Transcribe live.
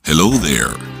Hello there.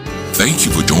 Thank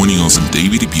you for joining us on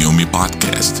David Ibiome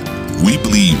Podcast. We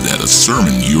believe that a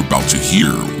sermon you're about to hear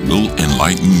will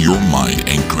enlighten your mind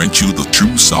and grant you the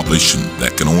true salvation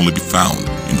that can only be found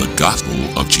in the gospel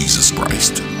of Jesus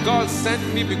Christ. God sent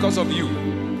me because of you.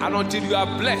 And until you are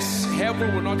blessed,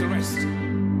 heaven will not rest.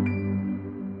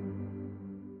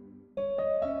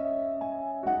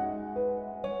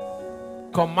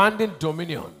 Commanding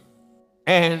dominion,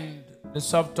 and the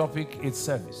subtopic is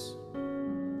service.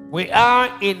 We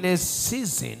are in a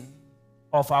season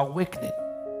of awakening.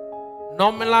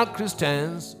 Nominal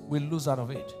Christians will lose out of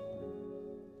it.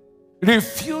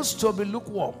 Refuse to be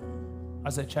lukewarm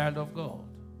as a child of God.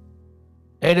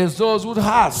 It is those who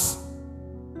has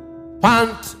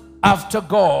pant after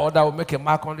God that will make a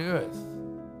mark on the earth.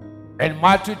 In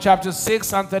Matthew chapter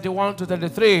 6 and 31 to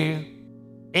 33,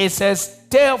 it says,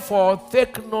 "Therefore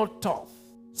take no thought,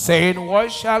 saying, what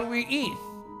shall we eat?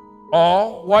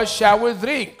 Or what shall we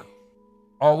drink?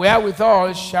 Or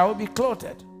wherewithal shall we be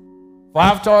clothed? For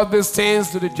after all these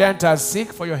things do the Gentiles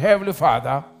seek, for your heavenly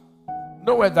Father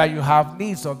knoweth that you have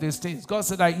needs of these things." God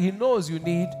said that He knows you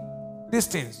need these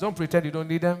things. Don't pretend you don't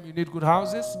need them. You need good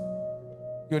houses.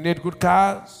 You need good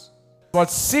cars.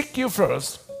 But seek you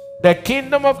first the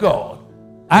kingdom of God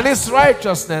and His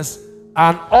righteousness,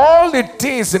 and all the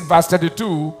things in verse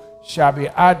 32 shall be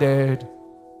added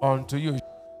unto you.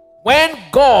 When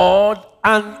God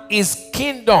and His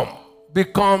kingdom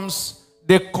becomes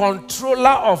the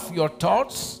controller of your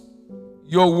thoughts,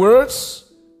 your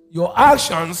words, your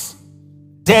actions,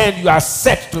 then you are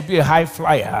set to be a high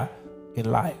flyer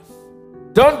in life.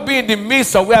 Don't be in the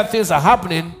midst of where things are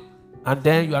happening and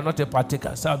then you are not a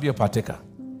partaker. So be a partaker.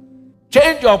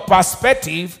 Change your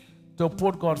perspective to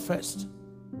put God first.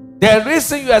 The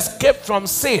reason you escape from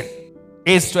sin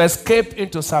is to escape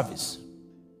into service.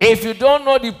 If you don't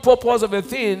know the purpose of a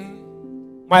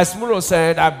thing, Miles Munroe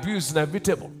said, abuse is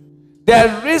inevitable.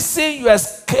 The reason you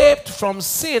escaped from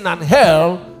sin and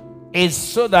hell is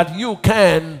so that you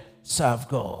can serve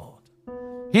God.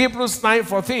 Hebrews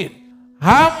 9:14.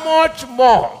 How much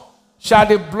more shall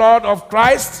the blood of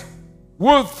Christ,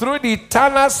 who through the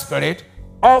eternal Spirit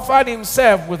offered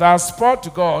Himself without spot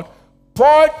to God,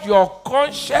 purge your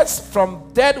conscience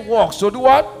from dead works? So do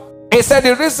what? He said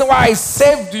the reason why I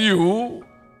saved you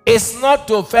is not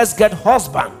to first get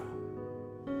husband.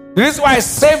 The reason why I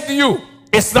saved you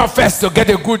is not first to get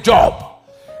a good job.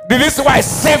 The reason why I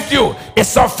saved you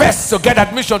is not first to get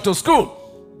admission to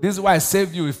school. This is why I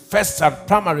saved you first and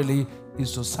primarily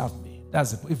is to serve me.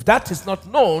 That's it. If that is not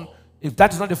known, if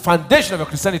that is not the foundation of your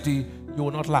Christianity, you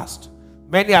will not last.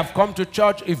 Many have come to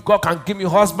church, if God can give me a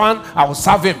husband, I will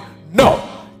serve Him. No.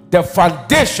 The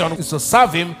foundation is to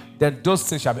serve Him, then those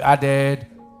things shall be added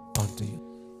unto you.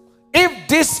 If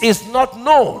this is not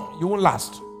known, you won't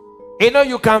last. You know,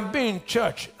 you can be in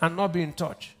church and not be in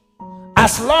touch.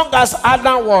 As long as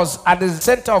Adam was at the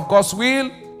center of God's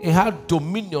will, he had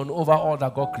dominion over all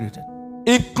that God created,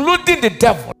 including the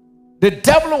devil. The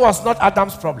devil was not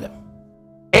Adam's problem.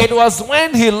 It was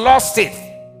when he lost it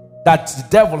that the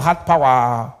devil had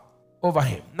power over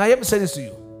him. Now let me say this to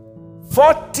you.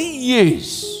 40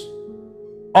 years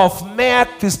of mere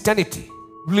Christianity,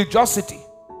 religiosity,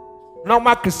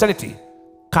 normal Christianity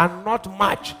cannot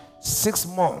match 6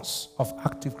 months of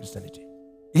active Christianity.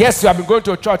 Yes, you have been going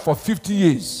to a church for 50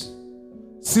 years,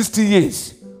 60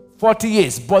 years, 40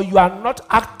 years, but you are not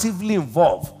actively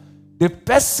involved. The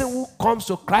person who comes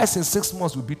to Christ in 6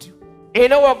 months will beat you. You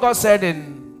know what God said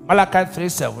in Malachi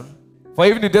 3:7? For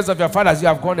even the days of your fathers you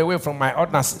have gone away from my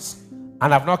ordinances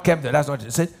and have not kept them. That's not it.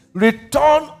 It said,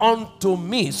 return unto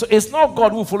me. So it's not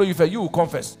God who will follow you first, you will come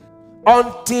first.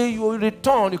 Until you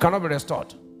return, you cannot be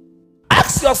restored.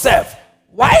 Ask yourself,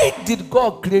 why did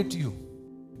God create you?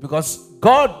 Because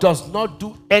God does not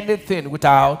do anything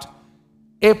without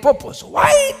a purpose.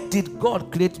 Why did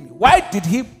God create me? Why did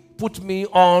He put me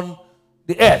on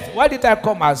the earth? Why did I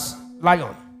come as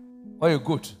lion or a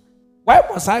goat? Why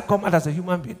must I come out as a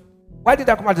human being? Why did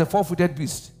I come out as a four-footed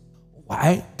beast?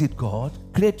 Why did God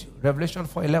create you? Revelation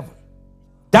 4:11.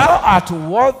 Thou art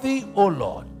worthy, O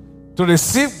Lord, to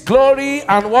receive glory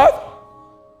and what?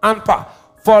 And power.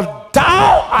 For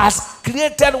thou hast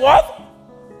created what?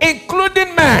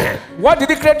 Including man. What did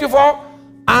He create you for?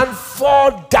 And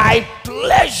for thy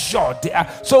pleasure.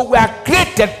 So we are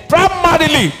created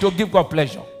primarily to give God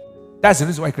pleasure. That's the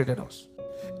reason why He created us.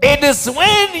 It is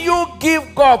when you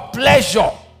give God pleasure,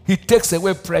 He takes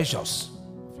away pressures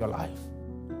of your life.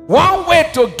 One way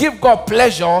to give God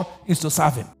pleasure is to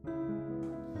serve Him.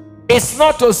 It's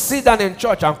not to sit down in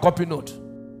church and copy note.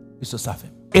 It's to serve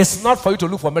Him. It's not for you to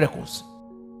look for miracles.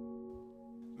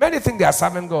 Many think they are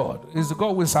serving God. It's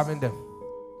God who is serving them.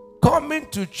 Coming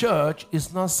to church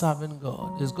is not serving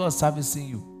God, it's God servicing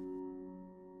you.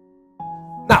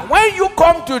 Now, when you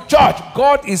come to church,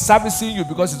 God is servicing you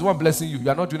because He's the one blessing you. You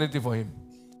are not doing anything for Him.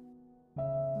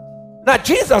 Now,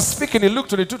 Jesus speaking in Luke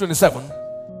 22:27,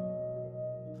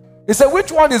 He said,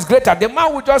 which one is greater? The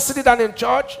man who just sitting down in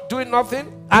church doing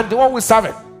nothing, and the one who is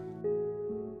serving?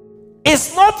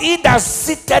 It's not he that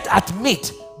seated at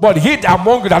meat, but he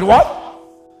among you that what?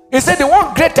 He said the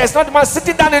one greater is not the man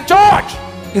sitting down in church,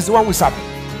 it's the one who is serving.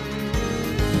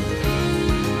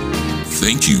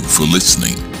 Thank you for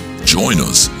listening. Join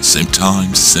us same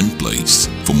time, same place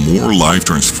for more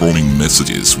life-transforming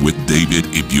messages with David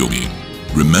Ibiyeomie.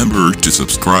 Remember to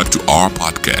subscribe to our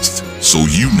podcast so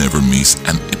you never miss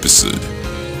an episode.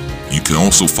 You can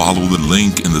also follow the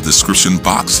link in the description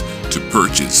box to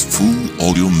purchase full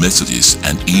audio messages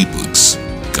and ebooks.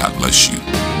 God bless you.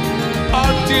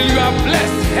 Until you are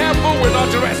blessed, heaven will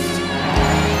not rest.